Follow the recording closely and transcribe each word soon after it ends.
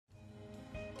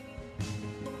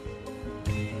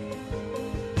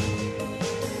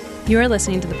You are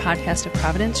listening to the podcast of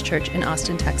Providence Church in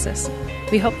Austin, Texas.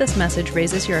 We hope this message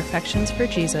raises your affections for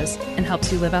Jesus and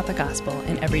helps you live out the gospel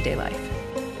in everyday life.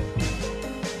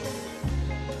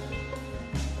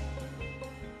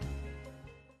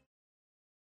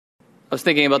 I was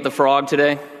thinking about the frog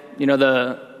today. You know,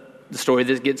 the story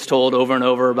that gets told over and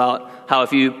over about how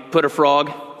if you put a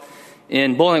frog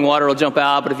in boiling water, it'll jump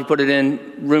out, but if you put it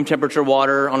in room temperature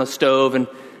water on a stove and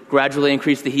gradually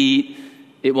increase the heat,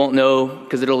 it won't know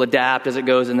because it'll adapt as it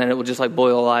goes, and then it will just like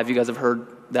boil alive. You guys have heard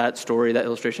that story, that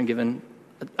illustration given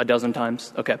a dozen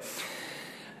times? Okay.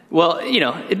 Well, you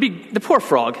know, it'd be the poor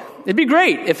frog. It'd be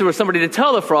great if there was somebody to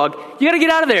tell the frog, you got to get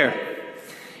out of there.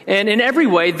 And in every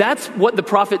way, that's what the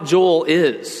prophet Joel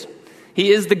is.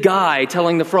 He is the guy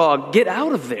telling the frog, get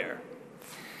out of there.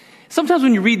 Sometimes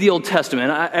when you read the Old Testament,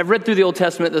 I've read through the Old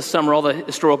Testament this summer, all the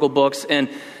historical books, and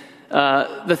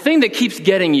the thing that keeps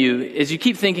getting you is you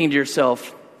keep thinking to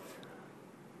yourself,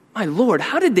 my Lord,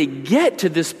 how did they get to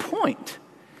this point?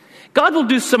 God will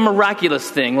do some miraculous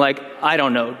thing, like, I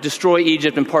don't know, destroy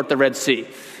Egypt and part the Red Sea.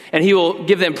 And he will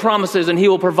give them promises and he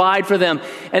will provide for them.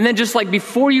 And then just like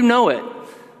before you know it,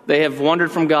 they have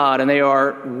wandered from God and they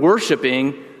are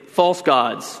worshiping false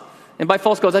gods. And by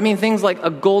false gods, I mean things like a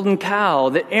golden cow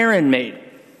that Aaron made.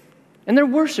 And they're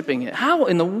worshiping it. How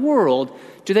in the world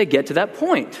do they get to that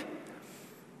point?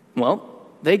 Well,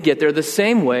 they get there the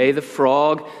same way the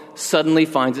frog suddenly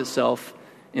finds itself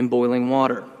in boiling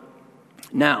water.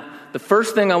 Now, the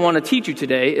first thing I want to teach you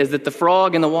today is that the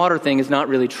frog in the water thing is not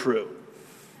really true.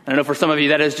 I know for some of you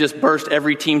that has just burst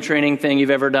every team training thing you've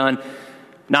ever done.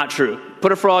 Not true.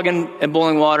 Put a frog in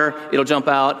boiling water, it'll jump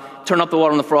out. Turn up the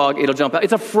water on the frog, it'll jump out.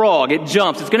 It's a frog, it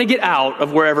jumps. It's going to get out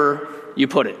of wherever you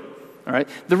put it. All right.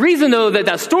 The reason, though,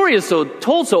 that story is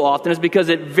told so often is because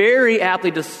it very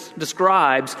aptly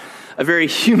describes a very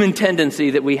human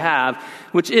tendency that we have,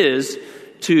 which is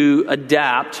to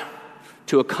adapt,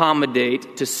 to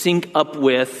accommodate, to sync up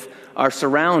with our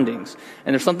surroundings.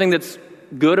 And there's something that's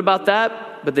good about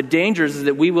that, but the danger is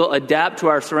that we will adapt to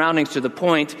our surroundings to the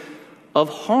point of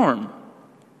harm.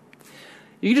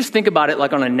 You can just think about it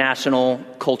like on a national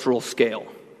cultural scale.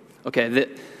 Okay,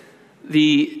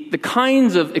 the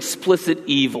kinds of explicit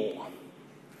evil,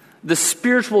 the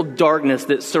spiritual darkness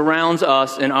that surrounds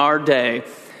us in our day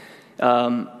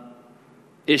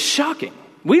is shocking.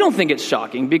 We don't think it's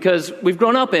shocking because we've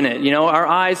grown up in it. You know, our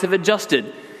eyes have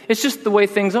adjusted. It's just the way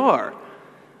things are.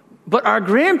 But our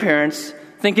grandparents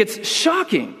think it's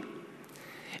shocking.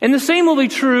 And the same will be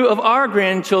true of our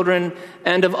grandchildren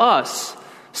and of us.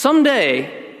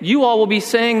 Someday, you all will be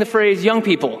saying the phrase young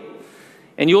people,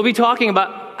 and you will be talking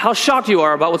about how shocked you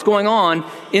are about what's going on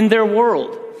in their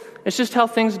world. It's just how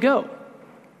things go.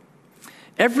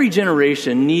 Every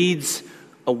generation needs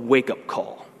a wake-up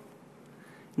call,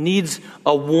 needs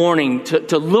a warning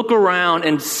to look around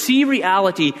and see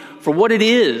reality for what it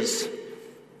is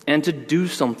and to do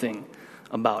something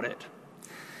about it.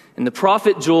 And the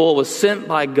prophet Joel was sent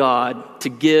by God to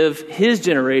give his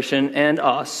generation and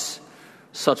us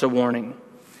such a warning.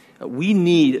 We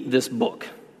need this book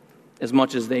as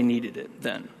much as they needed it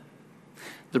then.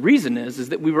 The reason is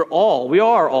that we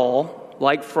are all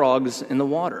like frogs in the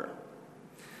water.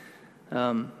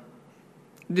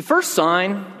 The first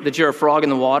sign that you're a frog in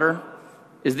the water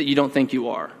is that you don't think you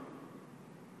are.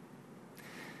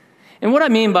 And what I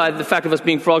mean by the fact of us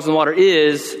being frogs in the water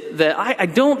is that I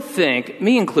don't think,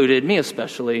 me included, me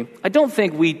especially, I don't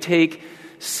think we take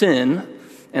sin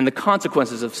and the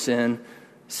consequences of sin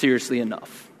seriously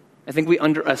enough. I think we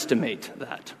underestimate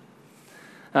that.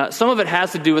 Some of it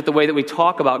has to do with the way that we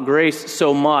talk about grace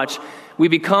so much. We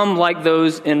become like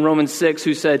those in Romans 6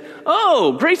 who said,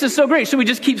 oh, grace is so great. Should we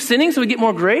just keep sinning so we get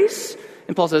more grace?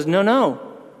 And Paul says,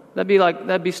 no.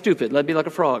 That'd be stupid. That'd be like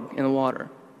a frog in the water.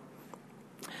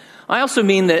 I also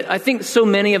mean that I think so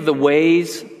many of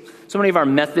our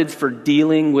methods for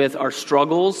dealing with our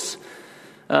struggles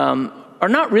are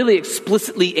not really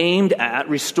explicitly aimed at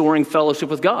restoring fellowship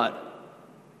with God.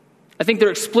 I think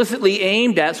they're explicitly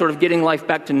aimed at sort of getting life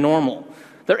back to normal.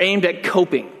 They're aimed at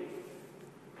coping,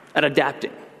 at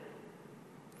adapting.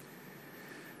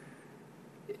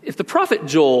 If the prophet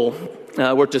Joel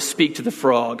were to speak to the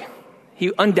frog,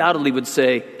 he undoubtedly would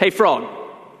say, hey, frog,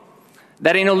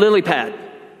 that ain't no lily pad.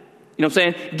 You know what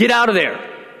I'm saying? Get out of there.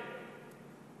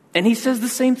 And he says the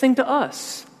same thing to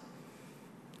us.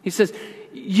 He says,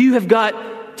 you have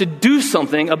got to do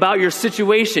something about your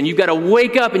situation. You've got to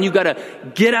wake up and you've got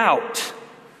to get out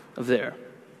of there.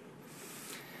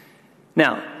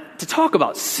 Now, to talk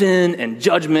about sin and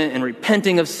judgment and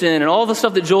repenting of sin and all the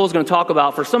stuff that Joel is going to talk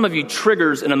about, for some of you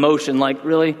triggers an emotion like,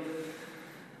 really?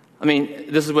 I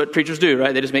mean, this is what preachers do,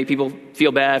 right? They just make people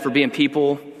feel bad for being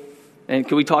people. And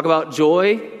can we talk about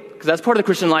joy? Because that's part of the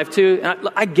Christian life too. And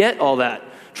I get all that.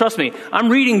 Trust me, I'm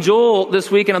reading Joel this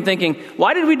week and I'm thinking,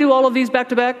 why did we do all of these back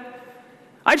to back?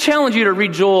 I challenge you to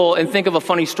read Joel and think of a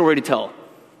funny story to tell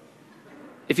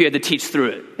if you had to teach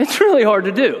through it. It's really hard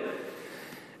to do.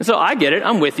 And so I get it.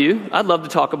 I'm with you. I'd love to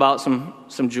talk about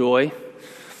some joy.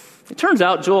 It turns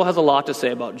out Joel has a lot to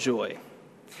say about joy.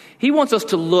 He wants us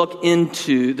to look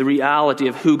into the reality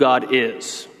of who God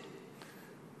is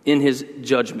in his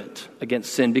judgment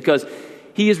against sin, because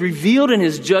he is revealed in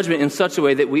his judgment in such a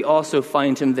way that we also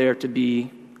find him there to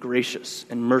be gracious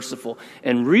and merciful.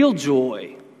 And real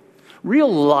joy,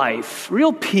 real life,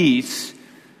 real peace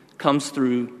comes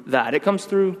through that. It comes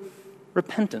through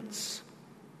repentance.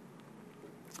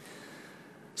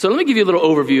 So let me give you a little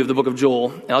overview of the book of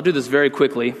Joel, and I'll do this very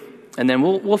quickly, and then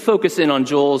we'll focus in on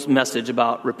Joel's message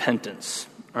about repentance.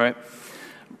 All right?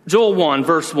 Joel 1,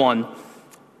 verse 1.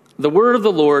 The word of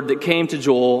the Lord that came to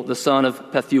Joel, the son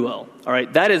of Pethuel. All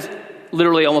right, that is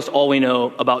literally almost all we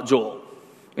know about Joel.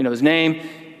 We know his name.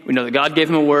 We know that God gave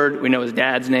him a word. We know his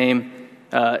dad's name.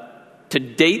 To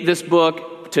date this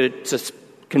book, to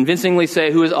convincingly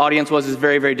say who his audience was is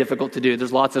very, very difficult to do.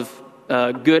 There's lots of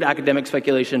good academic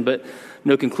speculation, but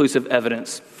no conclusive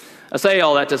evidence. I say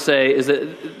all that to say is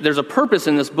that there's a purpose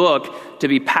in this book to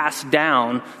be passed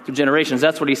down through generations.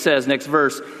 That's what he says, next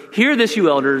verse. Hear this, you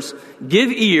elders.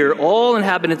 Give ear, all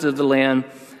inhabitants of the land.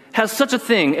 Has such a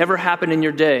thing ever happened in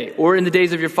your day or in the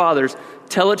days of your fathers?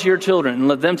 Tell it to your children, and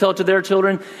let them tell it to their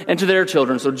children and to their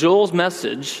children. So Joel's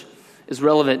message is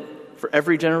relevant for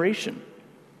every generation.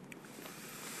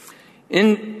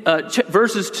 In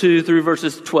verses 2 through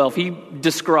verses 12, he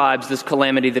describes this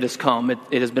calamity that has come.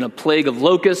 It has been a plague of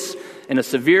locusts and a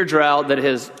severe drought that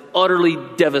has utterly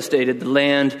devastated the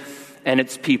land and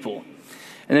its people.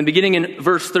 And then beginning in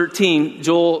verse 13,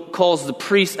 Joel calls the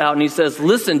priests out and he says,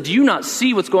 listen, do you not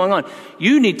see what's going on?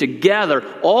 You need to gather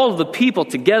all of the people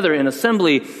together in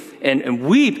assembly and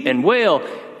weep and wail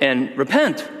and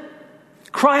repent.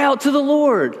 Cry out to the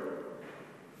Lord.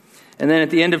 And then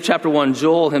at the end of chapter 1,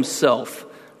 Joel himself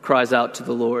cries out to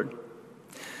the Lord.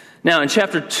 Now, in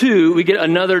chapter 2, we get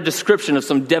another description of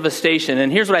some devastation.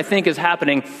 And here's what I think is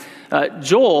happening.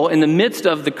 Joel, in the midst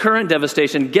of the current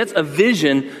devastation, gets a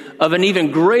vision of an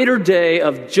even greater day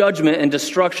of judgment and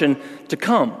destruction to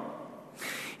come.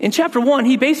 In chapter 1,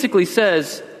 he basically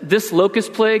says, this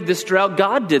locust plague, this drought,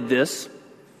 God did this.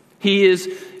 He is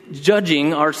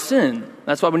judging our sin.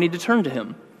 That's why we need to turn to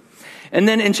him. And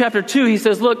then in chapter 2, he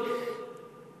says, look,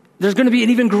 there's going to be an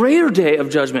even greater day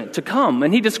of judgment to come.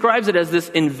 And he describes it as this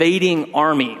invading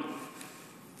army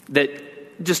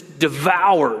that just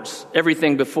devours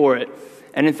everything before it.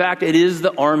 And in fact, it is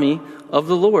the army of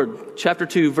the Lord. Chapter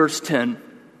 2, verse 10.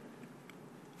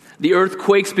 The earth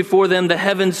quakes before them, the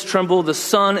heavens tremble, the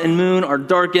sun and moon are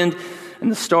darkened,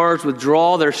 and the stars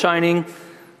withdraw their shining.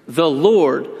 The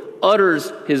Lord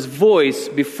utters his voice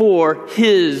before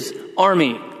his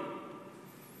army.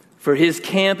 For his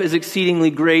camp is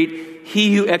exceedingly great.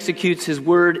 He who executes his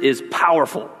word is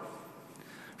powerful.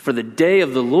 For the day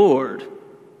of the Lord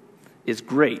is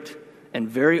great and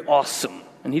very awesome.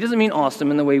 And he doesn't mean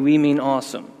awesome in the way we mean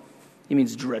awesome. He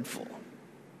means dreadful.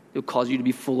 He'll cause you to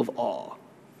be full of awe.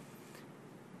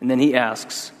 And then he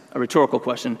asks a rhetorical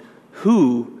question.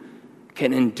 Who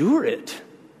can endure it,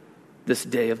 this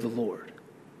day of the Lord?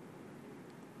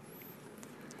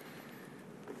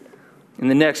 In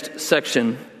the next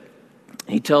section,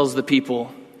 he tells the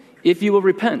people, if you will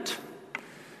repent,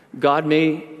 God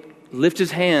may lift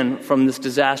his hand from this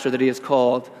disaster that he has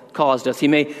caused us. He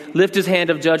may lift his hand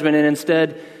of judgment and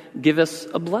instead give us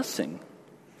a blessing.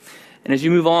 And as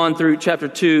you move on through chapter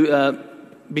 2,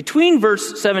 between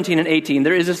verse 17 and 18,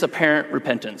 there is this apparent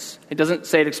repentance. It doesn't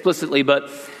say it explicitly, but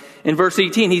in verse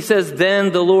 18, he says,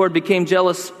 then the Lord became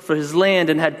jealous for his land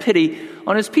and had pity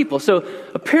on his people. So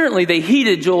apparently they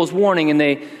heeded Joel's warning and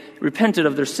they repented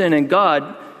of their sin, and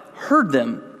God heard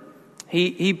them.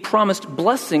 He promised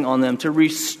blessing on them to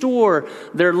restore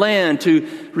their land, to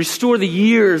restore the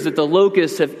years that the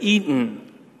locusts have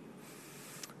eaten.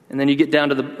 And then you get down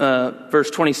to the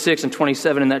verse 26 and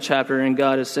 27 in that chapter, and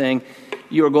God is saying,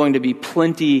 you are going to be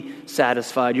plenty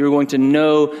satisfied. You are going to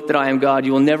know that I am God.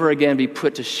 You will never again be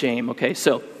put to shame. Okay,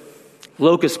 so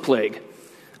locust plague,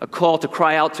 a call to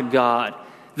cry out to God.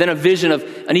 Then a vision of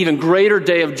an even greater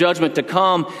day of judgment to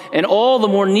come, and all the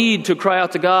more need to cry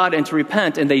out to God and to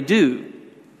repent, and they do.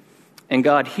 And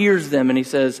God hears them, and he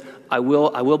says, I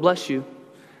will bless you.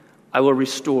 I will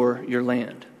restore your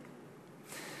land.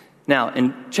 Now,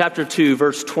 in chapter 2,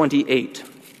 verse 28,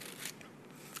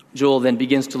 Joel then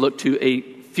begins to look to a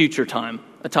future time,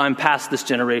 a time past this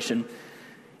generation.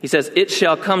 He says, it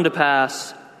shall come to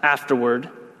pass afterward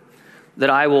that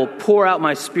I will pour out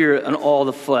my Spirit on all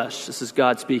the flesh. This is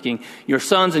God speaking. Your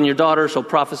sons and your daughters shall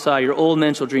prophesy. Your old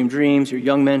men shall dream dreams. Your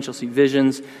young men shall see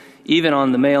visions. Even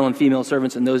on the male and female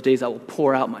servants in those days I will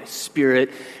pour out my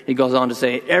Spirit. He goes on to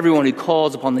say, everyone who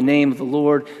calls upon the name of the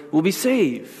Lord will be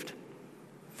saved.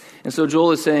 And so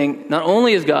Joel is saying, not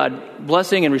only is God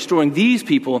blessing and restoring these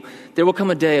people, there will come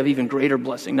a day of even greater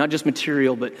blessing, not just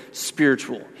material, but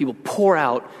spiritual. He will pour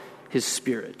out his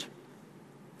Spirit.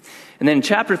 And then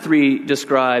chapter 3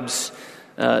 describes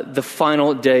the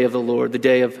final day of the Lord, the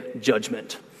day of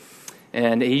judgment.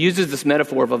 And he uses this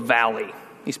metaphor of a valley.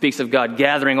 He speaks of God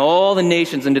gathering all the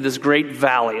nations into this great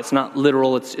valley. It's not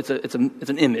literal, it's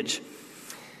an image.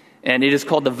 And it is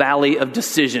called the Valley of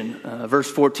Decision. Verse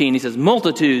 14, he says,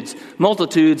 multitudes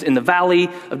in the Valley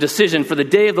of Decision, for the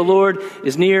day of the Lord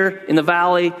is near in the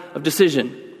Valley of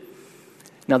Decision.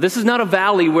 Now, this is not a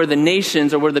valley where the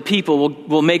nations or where the people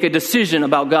will make a decision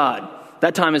about God.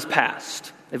 That time is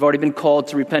past. They've already been called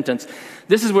to repentance.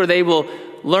 This is where they will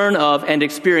learn of and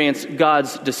experience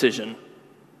God's decision,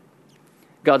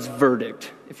 God's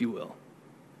verdict, if you will.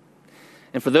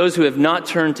 And for those who have not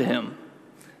turned to him,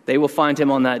 they will find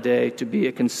him on that day to be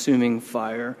a consuming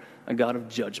fire, a God of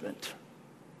judgment.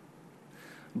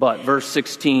 But, verse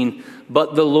 16,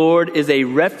 but the Lord is a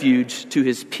refuge to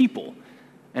his people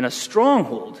and a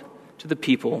stronghold to the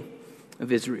people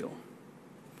of Israel.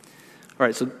 All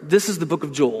right, so this is the book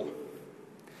of Joel.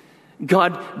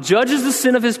 God judges the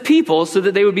sin of his people so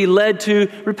that they would be led to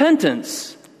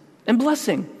repentance and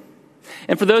blessing.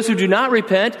 And for those who do not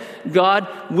repent, God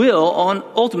will,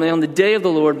 ultimately on the day of the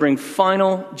Lord, bring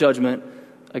final judgment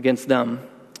against them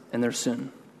and their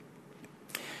sin.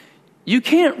 You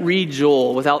can't read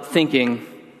Joel without thinking,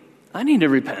 I need to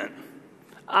repent.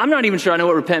 I'm not even sure I know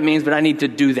what repent means, but I need to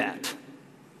do that.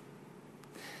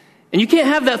 And you can't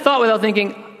have that thought without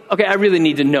thinking, okay, I really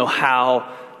need to know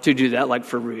how to do that, like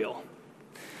for real.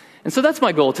 And so that's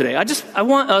my goal today. I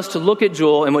want us to look at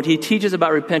Joel and what he teaches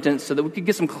about repentance so that we can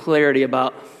get some clarity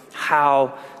about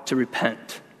how to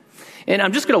repent. And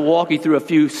I'm just going to walk you through a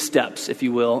few steps, if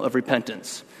you will, of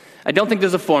repentance. I don't think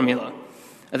there's a formula.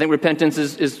 I think repentance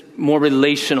is more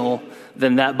relational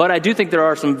than that. But I do think there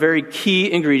are some very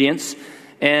key ingredients,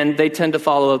 and they tend to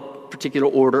follow a particular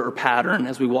order or pattern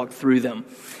as we walk through them.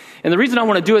 And the reason I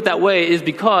want to do it that way is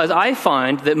because I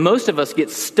find that most of us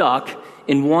get stuck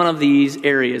in one of these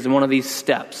areas, in one of these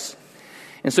steps.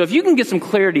 And so if you can get some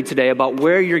clarity today about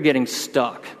where you're getting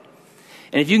stuck,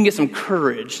 and if you can get some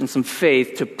courage and some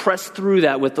faith to press through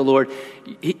that with the Lord,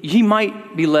 he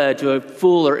might be led to a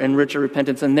fuller and richer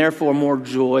repentance and therefore more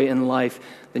joy in life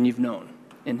than you've known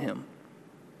in him.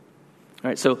 All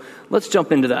right, so let's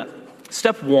jump into that.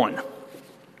 Step 1.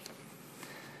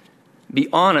 Be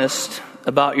honest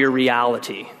about your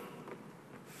reality.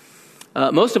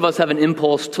 Most of us have an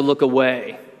impulse to look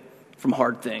away from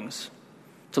hard things,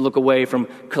 to look away from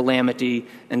calamity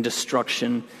and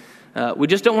destruction. We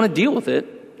just don't want to deal with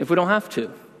it if we don't have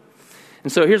to.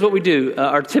 And so here's what we do.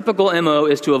 Our typical MO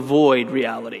is to avoid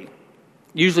reality,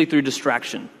 usually through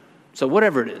distraction. So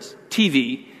whatever it is,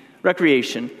 TV,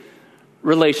 recreation,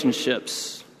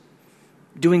 relationships,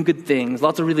 doing good things,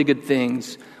 lots of really good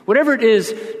things. Whatever it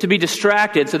is to be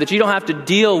distracted so that you don't have to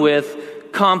deal with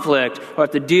conflict or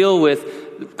have to deal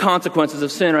with consequences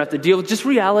of sin or have to deal with just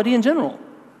reality in general.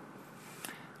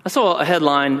 I saw a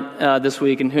headline this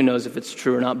week, and who knows if it's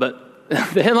true or not, but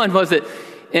the headline was that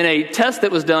in a test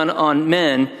that was done on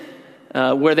men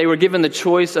where they were given the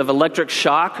choice of electric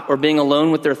shock or being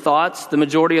alone with their thoughts, the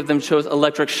majority of them chose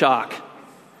electric shock.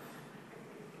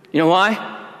 You know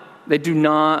why? They do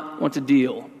not want to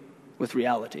deal with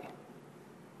reality.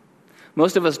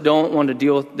 Most of us don't want to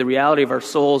deal with the reality of our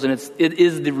souls, and it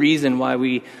is the reason why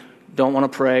we don't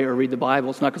want to pray or read the Bible.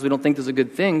 It's not because we don't think those are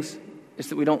good things. It's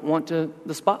that we don't want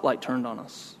the spotlight turned on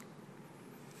us.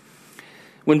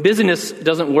 When busyness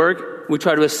doesn't work, we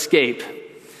try to escape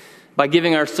by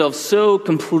giving ourselves so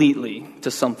completely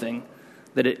to something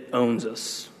that it owns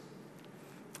us.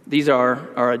 These are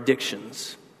our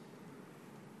addictions.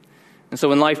 And so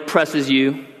when life presses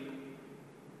you,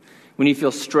 when you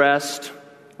feel stressed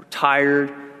or tired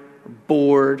or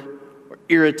bored or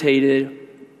irritated,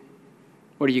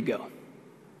 where do you go?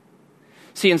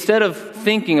 See, instead of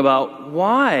thinking about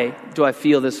why do I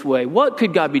feel this way, what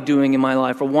could God be doing in my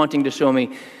life or wanting to show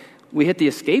me, we hit the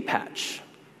escape hatch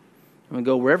and we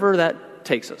go wherever that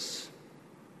takes us.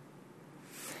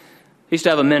 I used to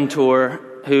have a mentor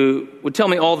who would tell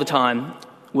me all the time,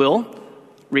 Will,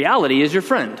 reality is your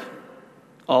friend.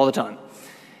 All the time.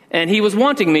 And he was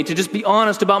wanting me to just be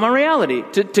honest about my reality,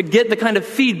 to get the kind of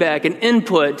feedback and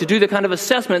input, to do the kind of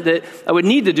assessment that I would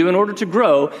need to do in order to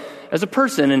grow as a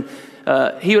person.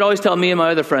 And he would always tell me and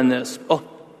my other friend this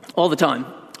all the time.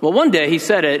 Well, one day he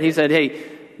said, hey,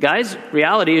 guys,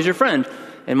 reality is your friend.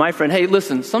 And my friend,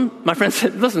 my friend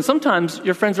said, listen, sometimes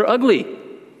your friends are ugly.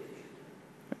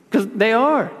 Because they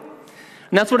are.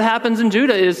 And that's what happens in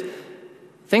Judah is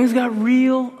things got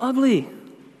real ugly.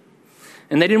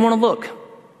 And they didn't want to look.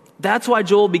 That's why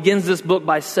Joel begins this book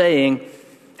by saying,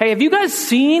 hey, have you guys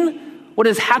seen what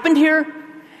has happened here?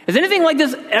 Has anything like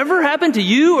this ever happened to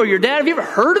you or your dad? Have you ever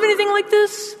heard of anything like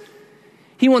this?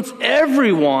 He wants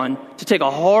everyone to take a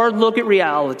hard look at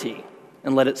reality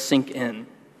and let it sink in.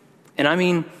 And I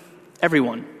mean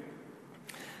everyone.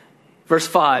 Verse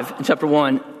 5 in chapter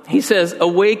 1, he says,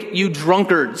 awake, you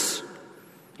drunkards.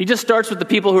 He just starts with the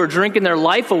people who are drinking their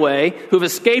life away, who've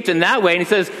escaped in that way, and he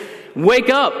says, wake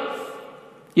up.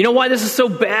 You know why this is so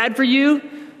bad for you?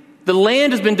 The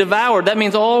land has been devoured. That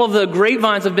means all of the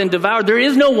grapevines have been devoured. There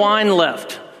is no wine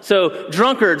left. So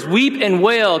drunkards, weep and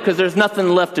wail because there's nothing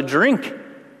left to drink.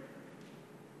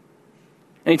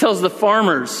 And he tells the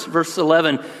farmers, verse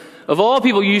 11, of all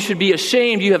people you should be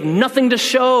ashamed. You have nothing to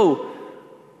show.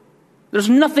 There's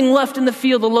nothing left in the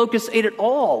field. The locusts ate it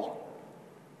all.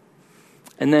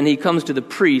 And then he comes to the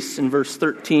priests in verse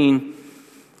 13,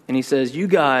 and he says, you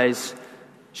guys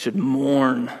should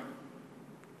mourn.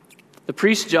 The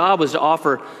priest's job was to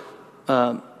offer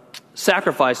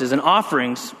sacrifices and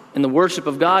offerings in the worship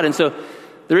of God. And so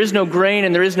there is no grain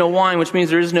and there is no wine, which means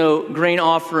there is no grain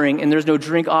offering and there's no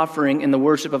drink offering in the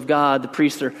worship of God. The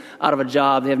priests are out of a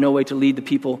job. They have no way to lead the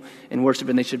people in worship,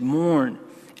 and they should mourn.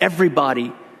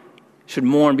 Everybody should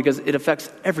mourn because it affects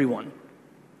everyone.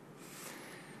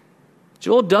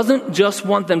 Joel doesn't just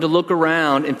want them to look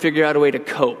around and figure out a way to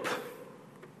cope.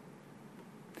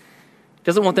 He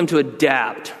doesn't want them to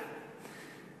adapt.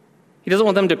 He doesn't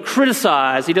want them to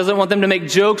criticize. He doesn't want them to make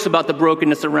jokes about the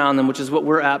brokenness around them, which is what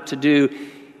we're apt to do.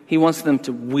 He wants them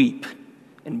to weep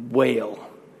and wail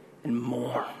and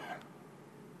mourn.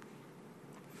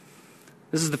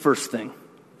 This is the first thing.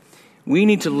 We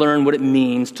need to learn what it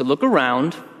means to look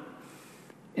around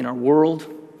in our world,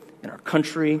 in our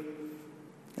country,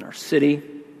 in our city,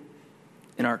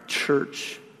 in our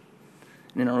church,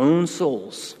 and in our own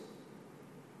souls,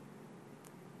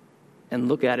 and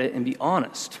look at it and be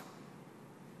honest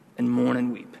and mourn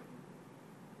and weep.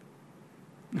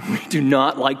 We do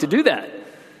not like to do that.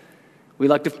 We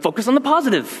like to focus on the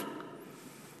positive.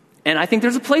 And I think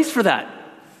there's a place for that.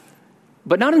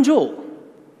 But not in Joel.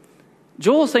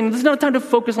 Joel is saying this is not a time to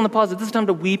focus on the positive. This is a time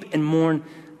to weep and mourn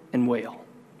and wail.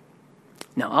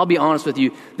 Now, I'll be honest with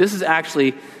you. This is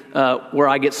actually where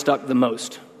I get stuck the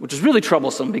most, which is really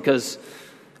troublesome because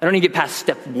I don't even get past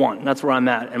step 1. That's where I'm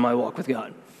at in my walk with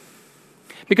God.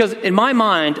 Because in my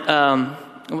mind,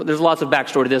 there's lots of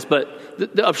backstory to this,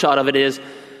 but the upshot of it is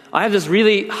I have this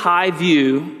really high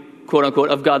view, quote unquote,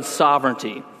 of God's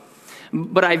sovereignty.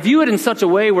 But I view it in such a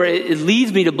way where it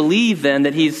leads me to believe then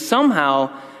that he's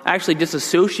somehow actually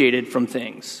disassociated from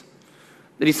things.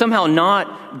 That he's somehow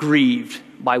not grieved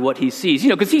by what he sees.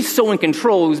 Because he's so in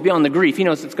control, he's beyond the grief. He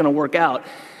knows it's going to work out.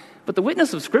 But the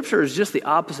witness of Scripture is just the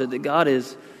opposite, that God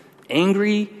is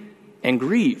angry and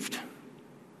grieved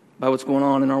by what's going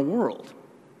on in our world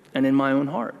and in my own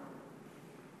heart.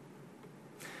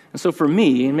 And so for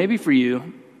me, and maybe for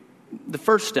you, the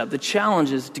first step, the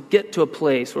challenge is to get to a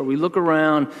place where we look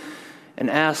around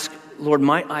and ask, Lord,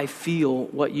 might I feel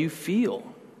what you feel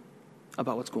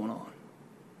about what's going on?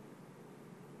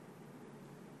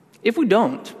 If we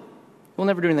don't, we'll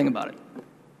never do anything about it.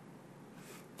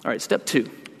 All right, step 2.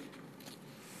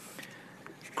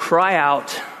 Cry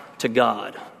out to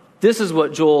God. This is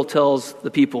what Joel tells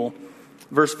the people,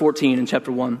 verse 14 in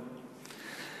chapter 1.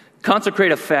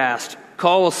 Consecrate a fast,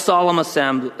 call a solemn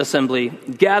assembly,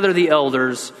 gather the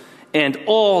elders and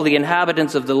all the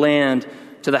inhabitants of the land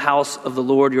to the house of the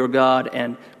Lord your God,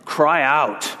 and cry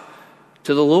out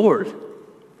to the Lord.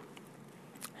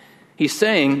 He's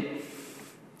saying,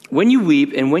 when you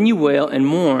weep and when you wail and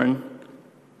mourn,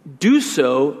 do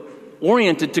so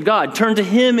oriented to God. Turn to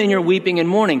him in your weeping and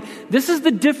mourning. This is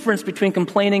the difference between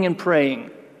complaining and praying.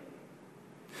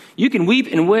 You can weep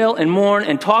and wail and mourn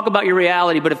and talk about your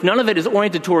reality, but if none of it is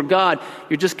oriented toward God,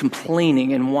 you're just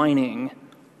complaining and whining.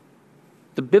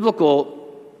 The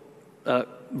biblical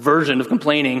version of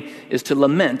complaining is to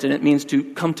lament, and it means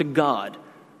to come to God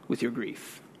with your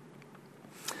grief.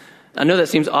 I know that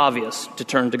seems obvious, to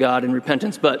turn to God in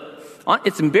repentance, but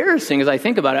it's embarrassing as I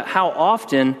think about it how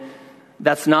often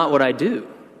that's not what I do.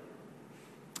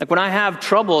 Like when I have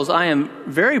troubles, I am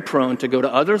very prone to go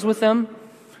to others with them,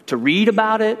 to read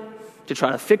about it, to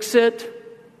try to fix it.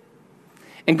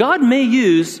 And God may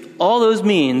use all those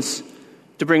means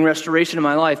to bring restoration in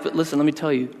my life. But listen, let me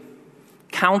tell you,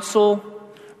 counsel,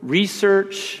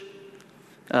 research,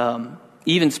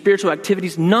 even spiritual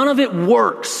activities, none of it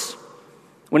works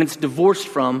when it's divorced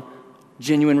from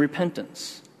genuine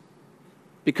repentance.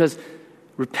 Because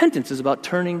repentance is about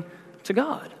turning to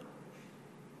God.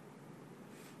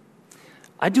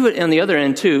 I do it on the other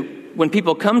end too. When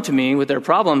people come to me with their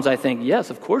problems, I think, yes,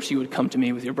 of course you would come to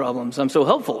me with your problems. I'm so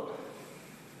helpful.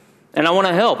 And I want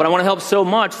to help. And I want to help so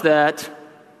much that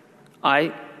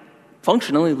I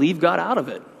functionally leave God out of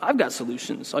it. I've got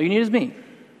solutions. All you need is me.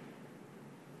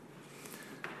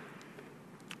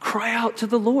 Cry out to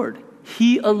the Lord.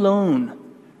 He alone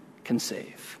can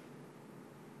save.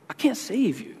 I can't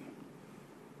save you.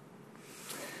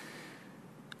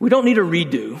 We don't need a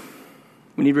redo.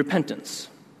 We need repentance.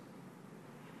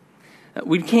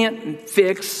 We can't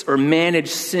fix or manage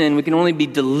sin. We can only be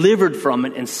delivered from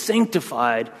it and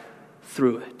sanctified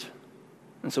through it.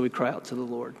 And so we cry out to the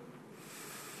Lord.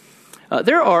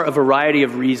 There are a variety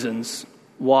of reasons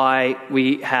why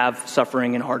we have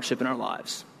suffering and hardship in our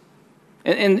lives.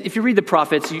 And if you read the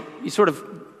prophets, you sort of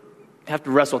have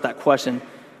to wrestle with that question.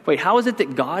 Wait, how is it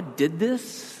that God did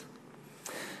this?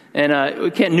 And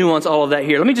we can't nuance all of that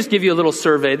here. Let me just give you a little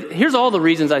survey. Here's all the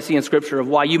reasons I see in Scripture of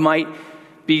why you might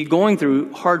be going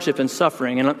through hardship and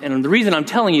suffering. And the reason I'm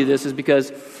telling you this is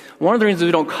because one of the reasons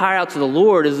we don't cry out to the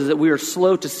Lord is that we are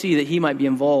slow to see that He might be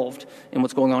involved in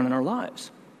what's going on in our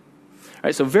lives. All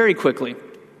right, so very quickly,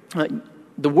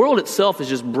 the world itself is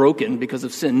just broken because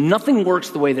of sin. Nothing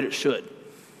works the way that it should.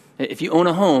 If you own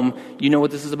a home, you know what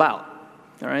this is about.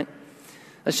 All right?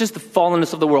 That's just the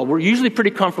fallenness of the world. We're usually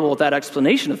pretty comfortable with that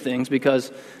explanation of things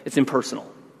because it's impersonal.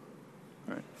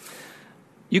 All right?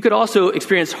 You could also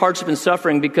experience hardship and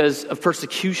suffering because of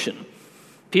persecution.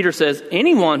 Peter says,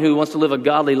 anyone who wants to live a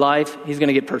godly life, he's going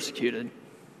to get persecuted.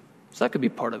 So that could be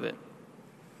part of it.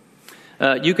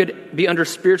 You could be under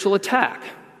spiritual attack.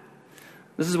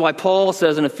 This is why Paul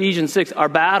says in Ephesians 6,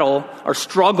 our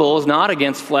struggle is not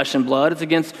against flesh and blood, it's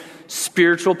against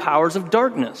spiritual powers of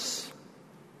darkness.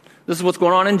 This is what's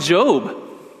going on in Job.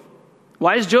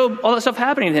 Why is Job, all that stuff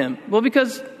happening to him? Well,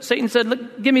 because Satan said,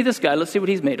 look, give me this guy, let's see what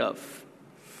he's made of.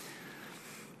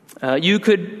 You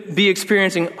could be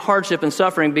experiencing hardship and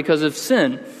suffering because of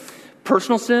sin.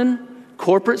 Personal sin,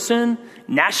 corporate sin,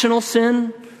 national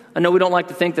sin. I know we don't like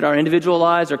to think that our individual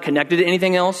lives are connected to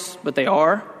anything else, but they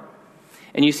are.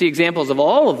 And you see examples of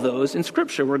all of those in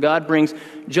Scripture where God brings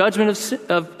judgment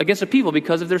against a people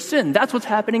because of their sin. That's what's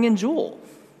happening in Joel.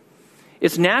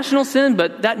 It's national sin,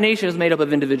 but that nation is made up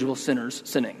of individual sinners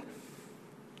sinning.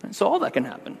 And so all that can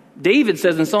happen. David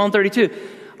says in Psalm 32,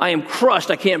 I am crushed,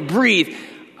 I can't breathe.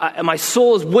 My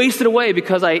soul is wasted away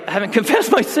because I haven't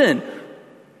confessed my sin.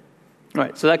 All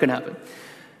right, so that can happen.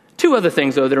 Two other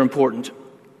things, though, that are important.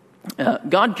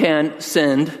 God can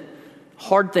send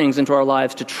hard things into our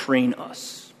lives to train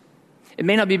us. It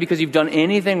may not be because you've done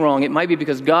anything wrong. It might be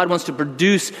because God wants to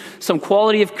produce some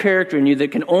quality of character in you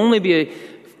that can only be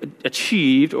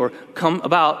achieved or come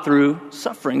about through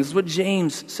suffering. This is what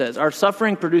James says. Our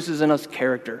suffering produces in us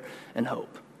character and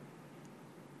hope.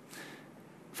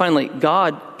 Finally,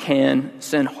 God can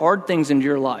send hard things into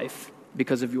your life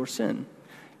because of your sin.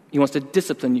 He wants to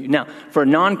discipline you. Now, for a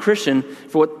non-Christian,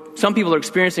 for what some people are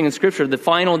experiencing in Scripture, the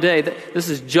final day, this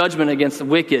is judgment against the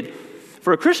wicked.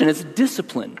 For a Christian, it's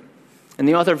discipline. And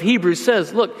the author of Hebrews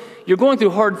says, look, you're going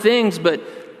through hard things, but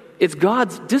it's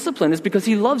God's discipline. It's because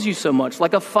He loves you so much.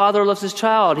 Like a father loves his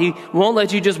child. He won't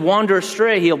let you just wander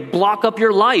astray. He'll block up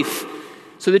your life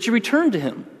so that you return to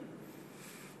Him.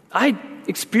 I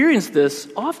experience this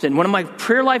often. When my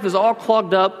prayer life is all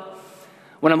clogged up,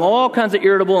 when I'm all kinds of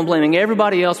irritable and blaming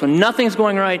everybody else, when nothing's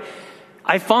going right,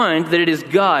 I find that it is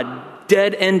God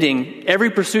dead-ending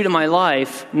every pursuit in my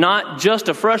life, not just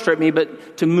to frustrate me,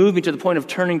 but to move me to the point of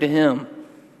turning to Him,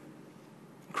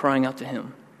 crying out to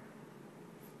Him.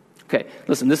 Okay,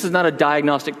 listen, this is not a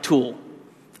diagnostic tool.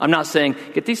 I'm not saying,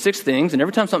 get these 6 things, and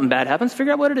every time something bad happens,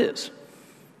 figure out what it is.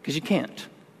 Because you can't.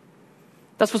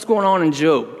 That's what's going on in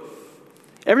Job.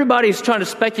 Everybody's trying to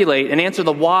speculate and answer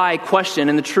the why question,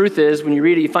 and the truth is, when you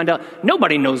read it, you find out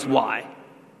nobody knows why.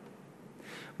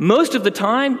 Most of the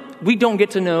time, we don't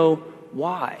get to know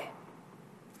why.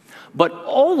 But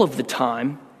all of the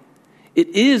time, it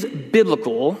is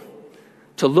biblical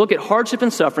to look at hardship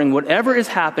and suffering, whatever is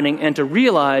happening, and to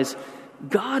realize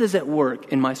God is at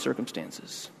work in my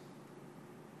circumstances.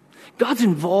 God's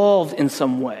involved in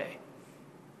some way.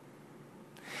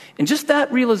 And just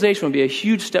that realization will be a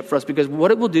huge step for us, because what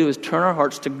it will do is turn our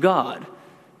hearts to God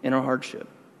in our hardship.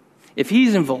 If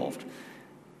He's involved,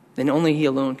 then only he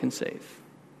alone can save.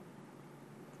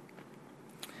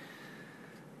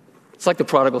 It's like the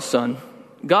prodigal son.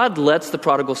 God lets the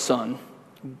prodigal son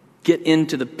get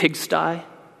into the pigsty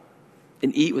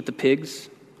and eat with the pigs.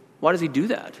 Why does he do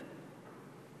that?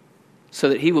 So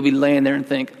that he will be laying there and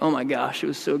think, oh my gosh, it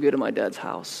was so good at my dad's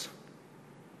house.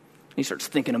 And he starts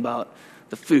thinking about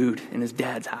the food in his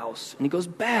dad's house. And he goes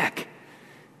back.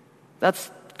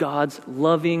 That's God's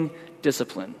loving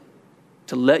discipline,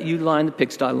 to let you lie in the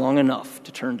pigsty long enough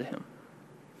to turn to him.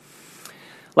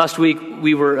 Last week,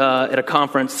 we were at a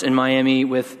conference in Miami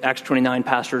with Acts 29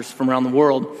 pastors from around the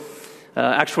world.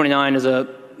 Acts 29 is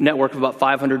a network of about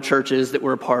 500 churches that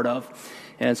we're a part of.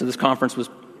 And so this conference was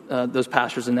those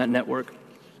pastors in that network.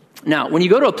 Now, when you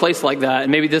go to a place like that,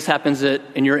 and maybe this happens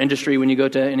in your industry when you go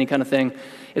to any kind of thing,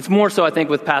 it's more so, I think,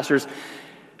 with pastors.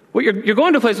 Well, you're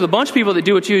going to a place with a bunch of people that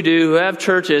do what you do, who have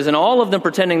churches, and all of them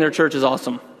pretending their church is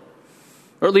awesome.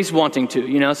 Or at least wanting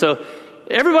to, So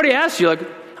everybody asks you, like,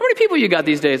 how many people you got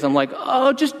these days? I'm like, oh,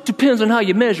 it just depends on how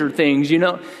you measure things,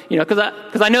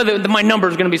 because I know that my number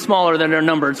is going to be smaller than their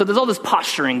number. So there's all this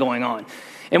posturing going on.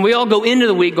 And we all go into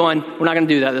the week going, we're not going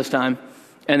to do that this time.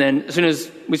 And then as soon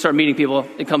as we start meeting people,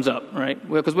 it comes up, right?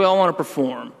 Because we all want to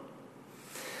perform.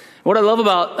 What I love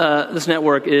about this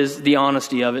network is the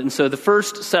honesty of it. And so the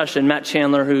first session, Matt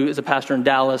Chandler, who is a pastor in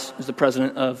Dallas, who's the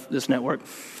president of this network,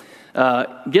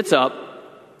 gets up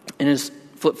in his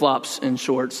flip-flops and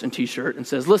shorts and T-shirt and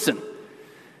says, listen,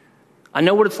 I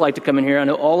know what it's like to come in here. I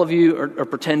know all of you are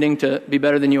pretending to be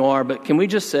better than you are, but can we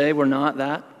just say we're not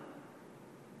that?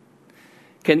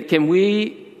 Can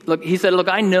we, look, he said, look,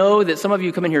 I know that some of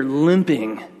you come in here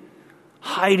limping,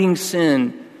 hiding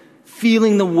sin,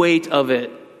 feeling the weight of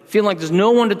it, feeling like there's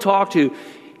no one to talk to.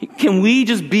 Can we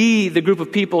just be the group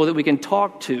of people that we can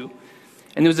talk to?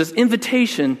 And there was this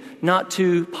invitation not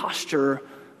to posture,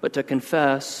 but to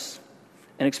confess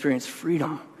and experience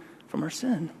freedom from our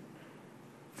sin.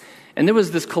 And there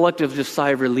was this collective just sigh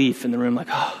of relief in the room, like,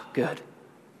 oh, good.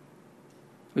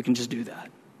 We can just do that.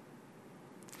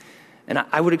 And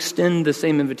I would extend the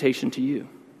same invitation to you.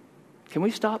 Can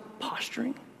we stop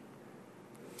posturing?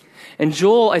 And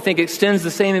Joel, I think, extends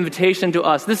the same invitation to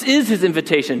us. This is his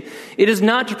invitation. It is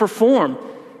not to perform.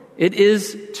 It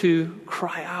is to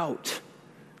cry out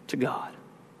to God.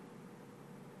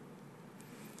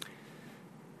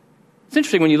 It's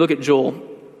interesting when you look at Joel,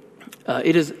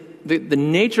 it is the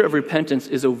nature of repentance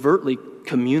is overtly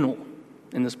communal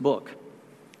in this book.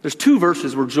 There's 2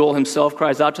 verses where Joel himself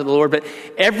cries out to the Lord, but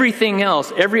everything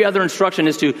else, every other instruction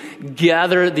is to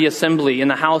gather the assembly in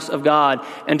the house of God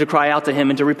and to cry out to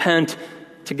him and to repent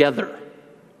together.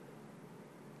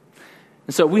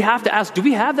 And so we have to ask, do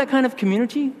we have that kind of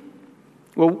community?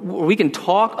 Where we can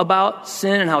talk about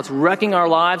sin and how it's wrecking our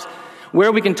lives,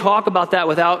 where we can talk about that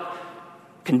without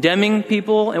condemning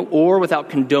people or without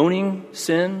condoning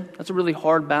sin? That's a really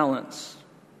hard balance.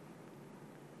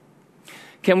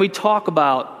 Can we talk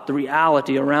about the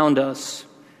reality around us,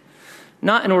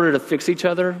 not in order to fix each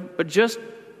other, but just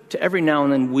to every now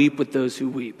and then weep with those who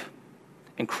weep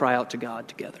and cry out to God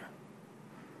together?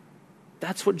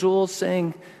 That's what Joel's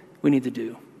saying we need to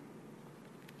do.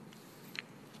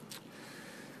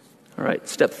 All right,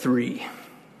 step 3.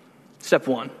 Step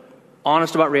 1,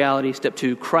 honest about reality. Step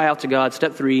 2, cry out to God.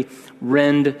 Step 3,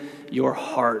 rend your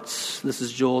hearts. This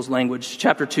is Joel's language.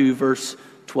 Chapter 2, verse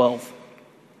 12.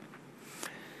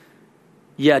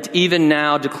 Yet even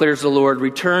now, declares the Lord,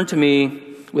 return to me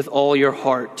with all your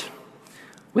heart,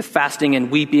 with fasting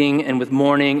and weeping and with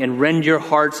mourning, and rend your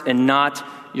hearts and not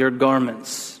your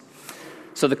garments.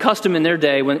 So the custom in their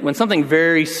day, when something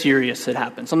very serious had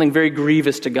happened, something very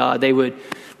grievous to God, they would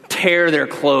tear their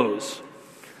clothes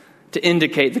to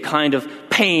indicate the kind of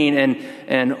pain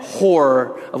and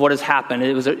horror of what has happened.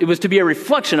 It was to be a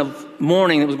reflection of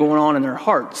mourning that was going on in their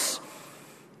hearts.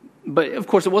 But of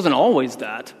course, it wasn't always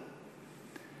that.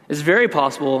 It's very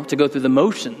possible to go through the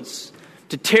motions,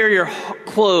 to tear your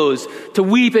clothes, to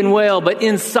weep and wail, but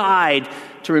inside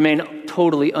to remain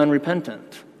totally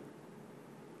unrepentant.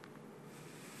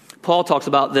 Paul talks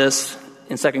about this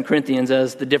in 2 Corinthians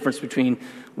as the difference between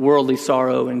worldly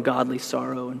sorrow and godly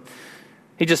sorrow. And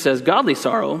he just says, godly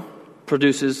sorrow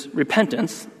produces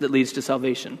repentance that leads to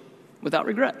salvation without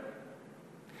regret.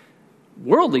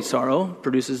 Worldly sorrow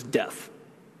produces death.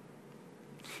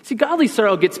 See, godly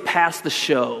sorrow gets past the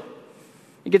show.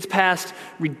 It gets past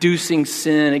reducing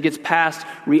sin. It gets past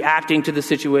reacting to the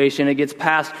situation. It gets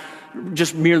past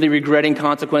just merely regretting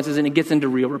consequences, and it gets into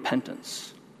real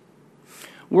repentance.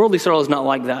 Worldly sorrow is not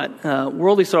like that.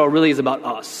 Worldly sorrow really is about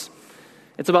us.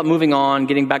 It's about moving on,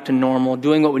 getting back to normal,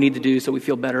 doing what we need to do so we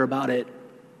feel better about it.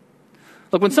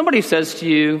 Look, when somebody says to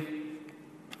you,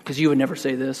 because you would never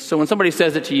say this. So when somebody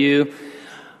says it to you,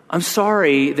 I'm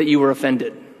sorry that you were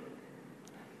offended.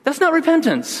 That's not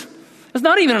repentance. It's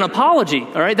not even an apology,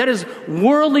 all right? That is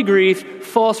worldly grief,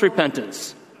 false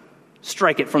repentance.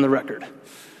 Strike it from the record.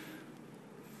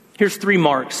 Here's 3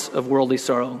 marks of worldly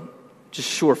sorrow, just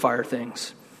surefire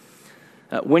things.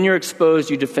 When you're exposed,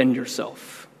 you defend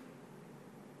yourself.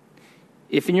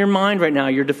 If in your mind right now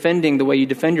you're defending the way you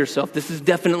defend yourself, this is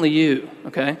definitely you,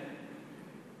 okay?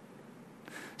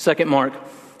 Second mark,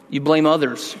 you blame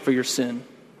others for your sin.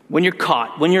 When you're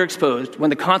caught, when you're exposed, when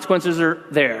the consequences are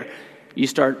there, you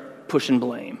start pushing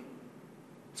blame.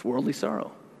 It's worldly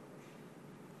sorrow.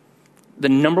 The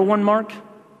number 1 mark,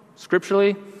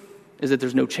 scripturally, is that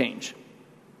there's no change.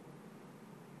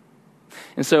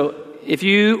 And so if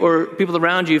you or people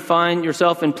around you find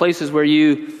yourself in places where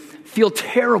you feel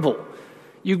terrible,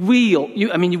 you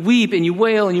weep and you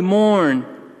wail and you mourn,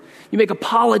 you make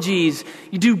apologies,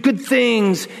 you do good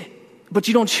things, but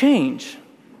you don't change.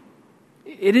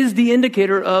 It is the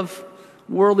indicator of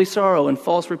worldly sorrow and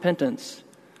false repentance.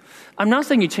 I'm not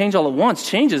saying you change all at once.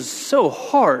 Change is so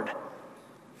hard.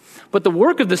 But the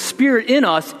work of the Spirit in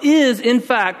us is, in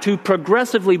fact, to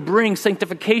progressively bring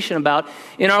sanctification about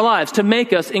in our lives, to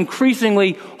make us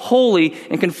increasingly holy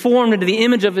and conformed into the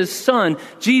image of His Son,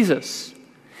 Jesus.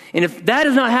 And if that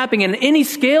is not happening in any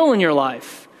scale in your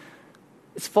life,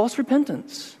 it's false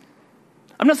repentance.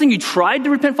 I'm not saying you tried to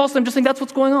repent falsely. I'm just saying that's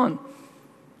what's going on.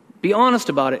 Be honest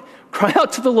about it. Cry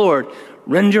out to the Lord.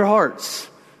 Rend your hearts.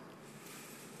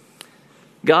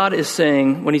 God is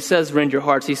saying, when He says rend your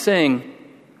hearts, He's saying,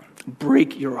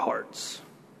 break your hearts.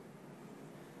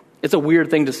 It's a weird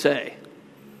thing to say.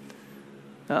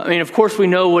 Of course we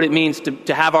know what it means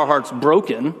to have our hearts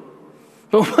broken,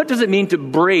 but what does it mean to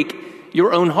break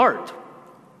your own heart?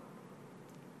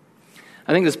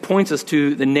 I think this points us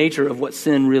to the nature of what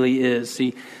sin really is.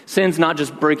 See, sin's not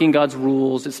just breaking God's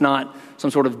rules. It's not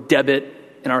some sort of debit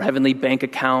in our heavenly bank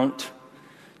account.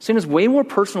 Sin is way more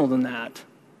personal than that.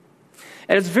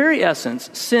 At its very essence,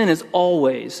 sin is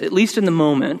always, at least in the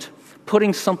moment,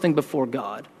 putting something before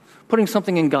God, putting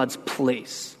something in God's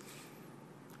place.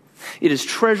 It is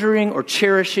treasuring or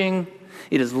cherishing.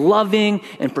 It is loving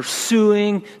and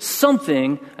pursuing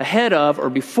something ahead of or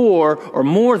before or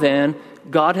more than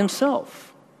God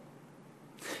Himself.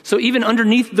 So even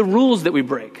underneath the rules that we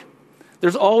break,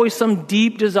 there's always some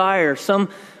deep desire, some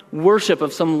worship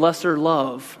of some lesser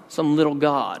love, some little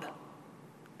God.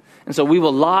 And so we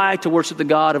will lie to worship the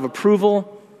God of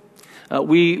approval.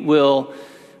 We will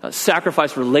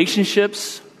sacrifice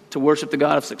relationships to worship the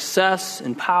God of success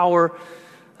and power.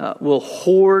 We'll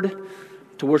hoard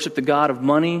to worship the God of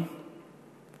money.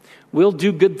 We'll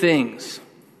do good things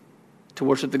to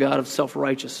worship the God of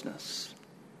self-righteousness.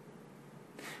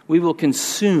 We will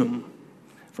consume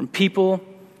from people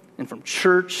and from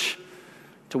church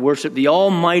to worship the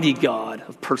almighty God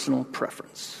of personal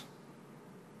preference,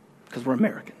 because we're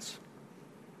Americans.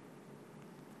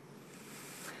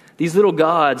 These little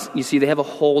gods, you see, they have a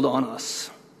hold on us.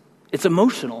 It's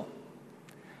emotional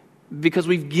because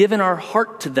we've given our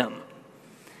heart to them.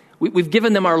 We've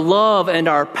given them our love and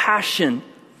our passion.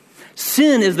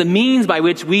 Sin is the means by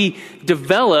which we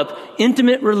develop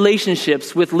intimate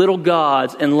relationships with little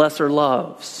gods and lesser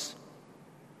loves.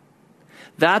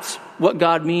 That's what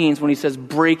God means when He says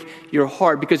break your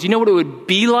heart. Because you know what it would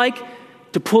be like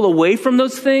to pull away from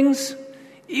those things?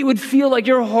 It would feel like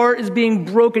your heart is being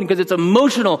broken because it's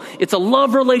emotional. It's a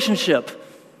love relationship.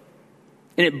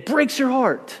 And it breaks your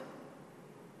heart.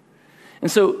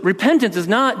 And so repentance is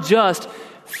not just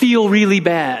feel really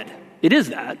bad. It is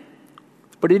that.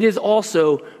 But it is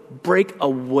also break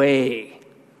away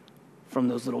from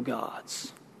those little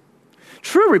gods.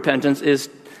 True repentance is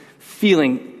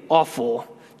feeling awful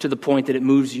to the point that it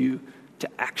moves you to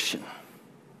action.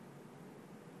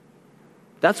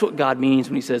 That's what God means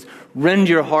when He says, rend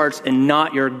your hearts and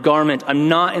not your garment. I'm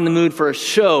not in the mood for a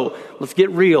show. Let's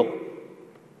get real.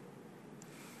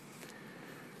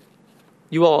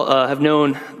 You all have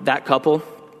known that couple.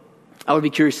 I would be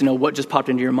curious to know what just popped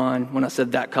into your mind when I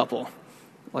said that couple.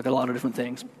 Like a lot of different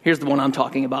things. Here's the one I'm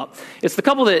talking about. It's the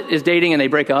couple that is dating and they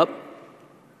break up.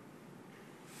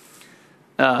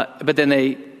 But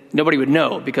then nobody would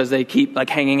know because they keep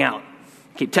hanging out.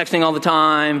 Keep texting all the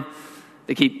time.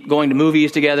 They keep going to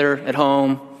movies together at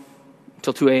home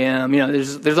until 2 a.m.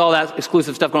 There's all that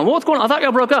exclusive stuff going on. Well, what's going on? I thought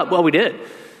y'all broke up. Well, we did.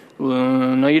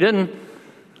 No, you didn't.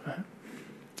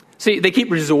 See, they keep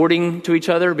resorting to each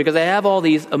other because they have all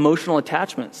these emotional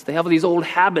attachments. They have all these old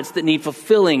habits that need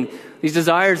fulfilling, these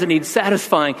desires that need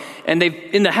satisfying. And they've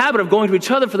in the habit of going to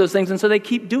each other for those things, and so they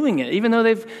keep doing it, even though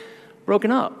they've broken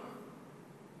up.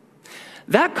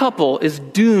 that couple is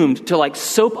doomed to like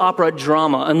soap opera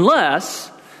drama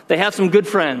unless they have some good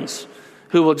friends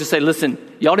who will just say, listen,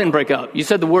 y'all didn't break up. You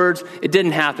said the words, it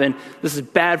didn't happen. This is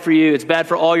bad for you. It's bad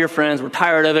for all your friends. We're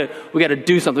tired of it. We got to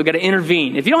do something. We got to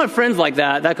intervene. If you don't have friends like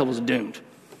that, that couple's doomed.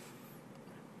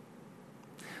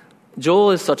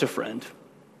 Joel is such a friend.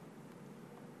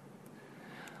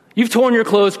 You've torn your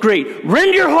clothes. Great.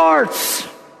 Rend your hearts.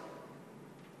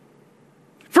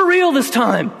 For real this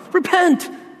time. Repent.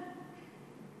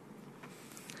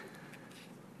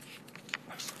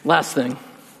 Last thing.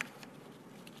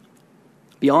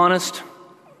 Be honest.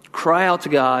 Cry out to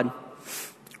God.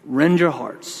 Rend your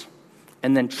hearts.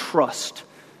 And then trust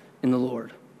in the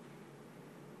Lord.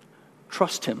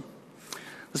 Trust Him.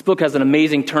 This book has an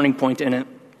amazing turning point in it.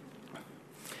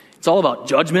 It's all about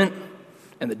judgment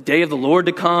and the day of the Lord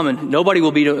to come, and nobody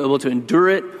will be able to endure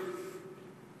it.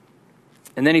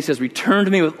 And then he says, return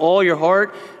to me with all your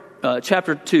heart.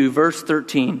 Chapter 2, verse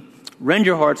 13. Rend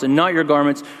your hearts and not your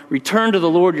garments. Return to the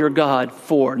Lord your God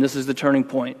for, and this is the turning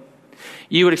point.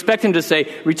 You would expect him to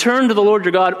say, return to the Lord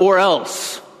your God or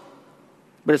else.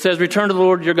 But it says, return to the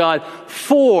Lord your God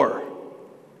for.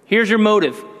 Here's your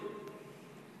motive.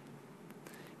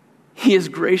 He is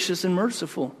gracious and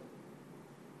merciful.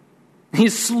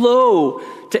 He's slow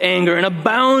to anger and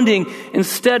abounding in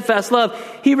steadfast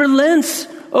love. He relents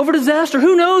over disaster.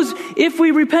 Who knows, if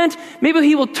we repent, maybe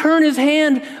he will turn his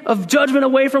hand of judgment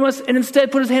away from us and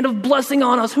instead put his hand of blessing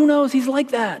on us. Who knows? He's like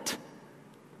that.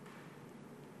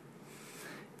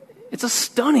 It's a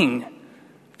stunning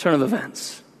turn of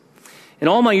events. In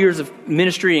all my years of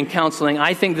ministry and counseling,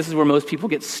 I think this is where most people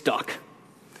get stuck.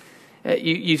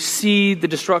 You see the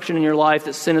destruction in your life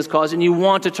that sin has caused, and you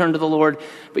want to turn to the Lord,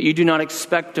 but you do not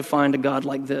expect to find a God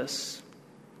like this.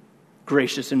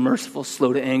 Gracious and merciful,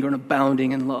 slow to anger, and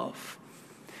abounding in love.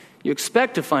 You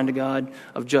expect to find a God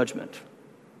of judgment,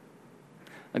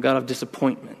 a God of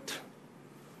disappointment,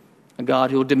 a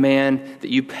God who will demand that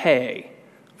you pay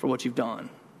for what you've done.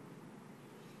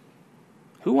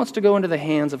 Who wants to go into the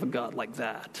hands of a God like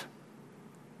that?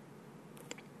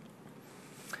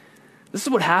 This is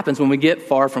what happens when we get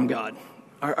far from God.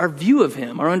 Our view of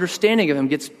him, our understanding of him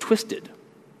gets twisted.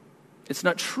 It's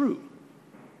not true.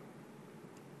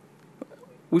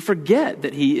 We forget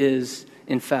that he is,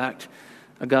 in fact,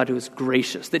 a God who is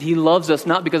gracious, that he loves us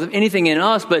not because of anything in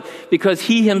us, but because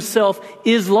he himself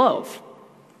is love.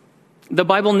 The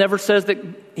Bible never says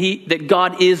that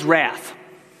God is wrath.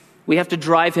 We have to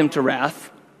drive him to wrath.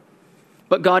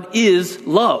 But God is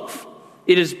love.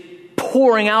 It is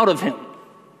pouring out of him.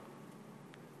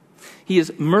 He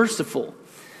is merciful,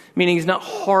 meaning he's not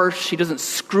harsh. He doesn't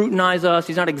scrutinize us.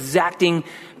 He's not exacting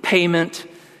payment.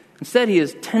 Instead, he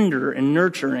is tender and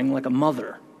nurturing like a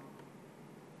mother.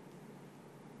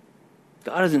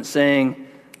 God isn't saying,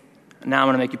 now I'm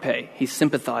going to make you pay. He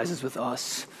sympathizes with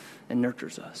us and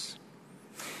nurtures us.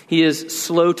 He is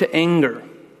slow to anger.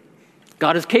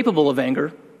 God is capable of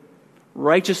anger,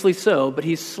 righteously so, but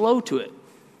he's slow to it.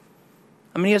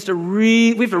 I mean, we have to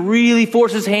really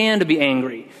force his hand to be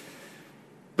angry.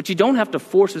 But you don't have to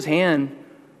force his hand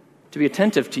to be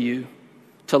attentive to you,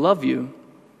 to love you.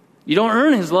 You don't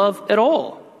earn his love at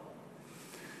all.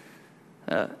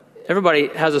 Everybody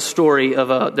has a story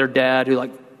of their dad who,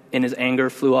 like, in his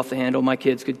anger, flew off the handle. My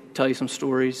kids could tell you some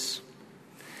stories.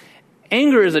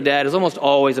 Anger as a dad is almost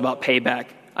always about payback.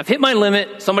 I've hit my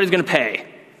limit. Somebody's going to pay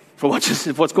for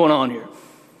what's going on here.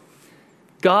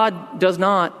 God does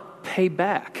not pay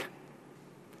back.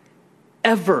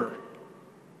 Ever.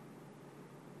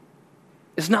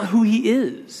 It's not who he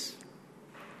is.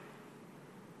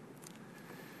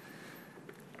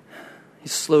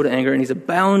 He's slow to anger, and he's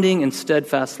abounding in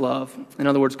steadfast love. In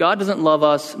other words, God doesn't love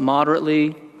us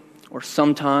moderately or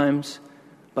sometimes,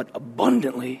 but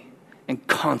abundantly and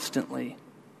constantly.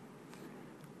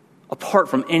 Apart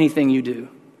from anything you do.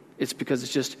 It's because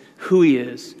it's just who he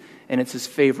is, and it's his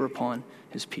favor upon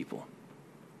his people.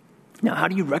 Now, how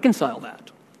do you reconcile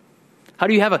that? How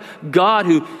do you have a God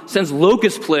who sends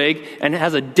locust plague and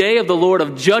has a day of the Lord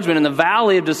of judgment in the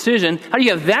valley of decision? How do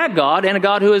you have that God and a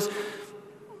God who is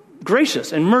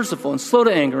gracious and merciful and slow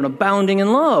to anger and abounding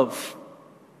in love?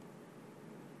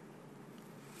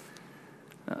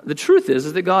 The truth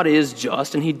is that God is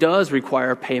just and he does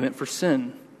require payment for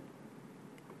sin.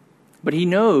 But he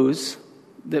knows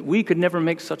that we could never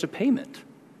make such a payment.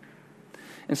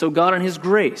 And so God, in his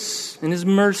grace and his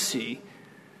mercy,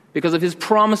 because of his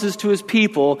promises to his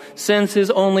people, sends his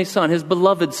only son, his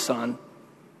beloved son.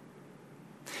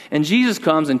 And Jesus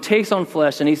comes and takes on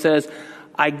flesh and he says,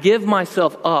 I give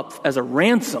myself up as a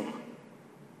ransom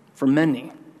for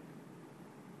many.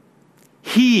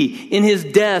 He, in his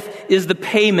death, is the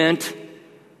payment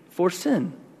for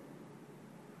sin.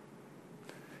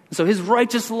 So his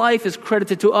righteous life is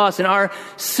credited to us, and our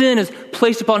sin is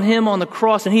placed upon him on the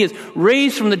cross, and he is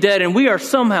raised from the dead, and we are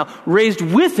somehow raised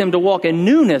with him to walk in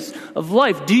newness of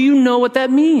life. Do you know what that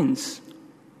means?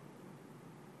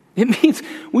 It means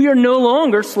we are no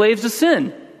longer slaves to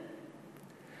sin.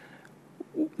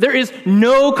 There is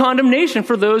no condemnation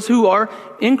for those who are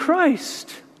in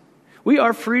Christ. We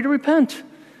are free to repent.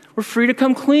 We're free to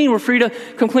come clean. We're free to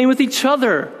come clean with each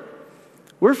other.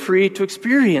 We're free to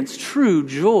experience true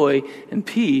joy and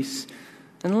peace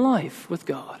and life with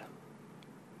God.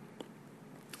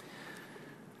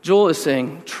 Joel is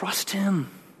saying, trust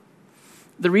him.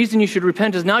 The reason you should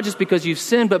repent is not just because you've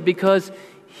sinned, but because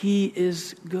he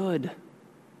is good.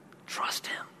 Trust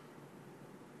him.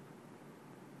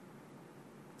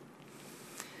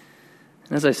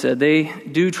 And as I said, they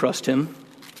do trust him,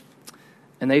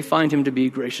 and they find him to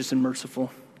be gracious and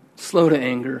merciful, slow to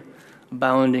anger,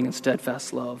 abounding in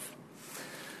steadfast love.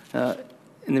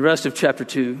 In the rest of chapter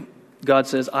 2, God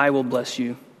says, I will bless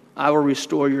you. I will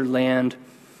restore your land.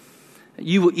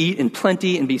 You will eat in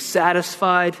plenty and be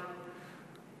satisfied.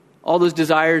 All those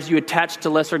desires you attached to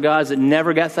lesser gods that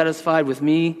never got satisfied with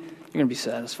me, you're going to be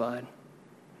satisfied.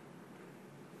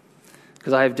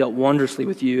 Because I have dealt wondrously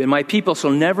with you, and my people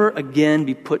shall never again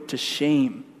be put to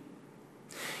shame.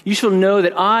 You shall know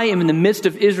that I am in the midst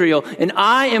of Israel, and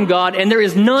I am God, and there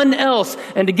is none else.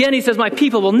 And again, he says, my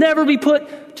people will never be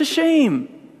put to shame.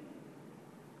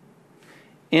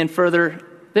 And further,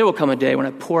 there will come a day when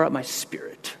I pour out my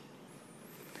Spirit.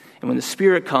 And when the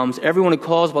Spirit comes, everyone who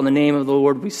calls upon the name of the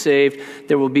Lord will be saved.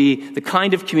 There will be the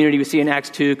kind of community we see in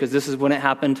Acts 2, because this is when it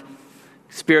happened.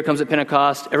 Spirit comes at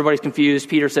Pentecost. Everybody's confused.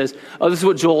 Peter says, this is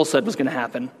what Joel said was going to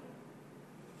happen.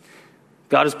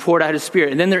 God has poured out his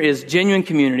Spirit. And then there is genuine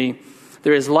community.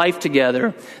 There is life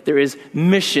together. There is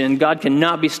mission. God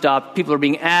cannot be stopped. People are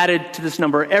being added to this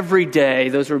number every day,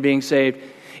 those who are being saved.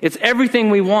 It's everything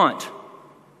we want.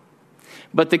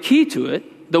 But the key to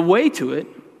it, the way to it,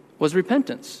 was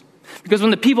repentance. Because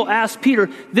when the people asked Peter,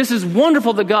 this is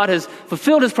wonderful that God has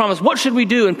fulfilled his promise. What should we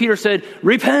do? And Peter said,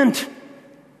 repent.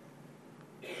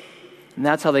 And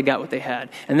that's how they got what they had.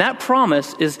 And that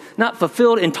promise is not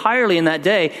fulfilled entirely in that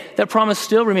day. That promise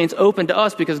still remains open to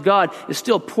us because God is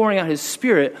still pouring out his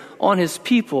Spirit on his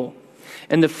people.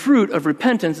 And the fruit of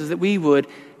repentance is that we would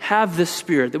have this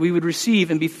Spirit, that we would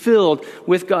receive and be filled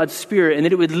with God's Spirit, and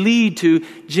that it would lead to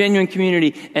genuine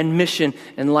community and mission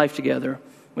and life together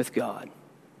with God.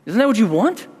 Isn't that what you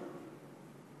want?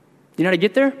 You know how to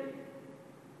get there?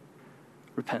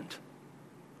 Repent.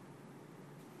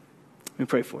 Let me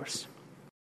pray for us.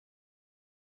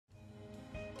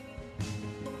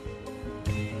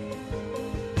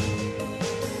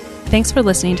 Thanks for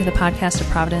listening to the podcast of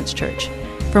Providence Church.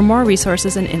 For more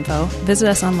resources and info, visit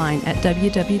us online at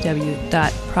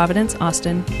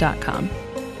www.providenceaustin.com.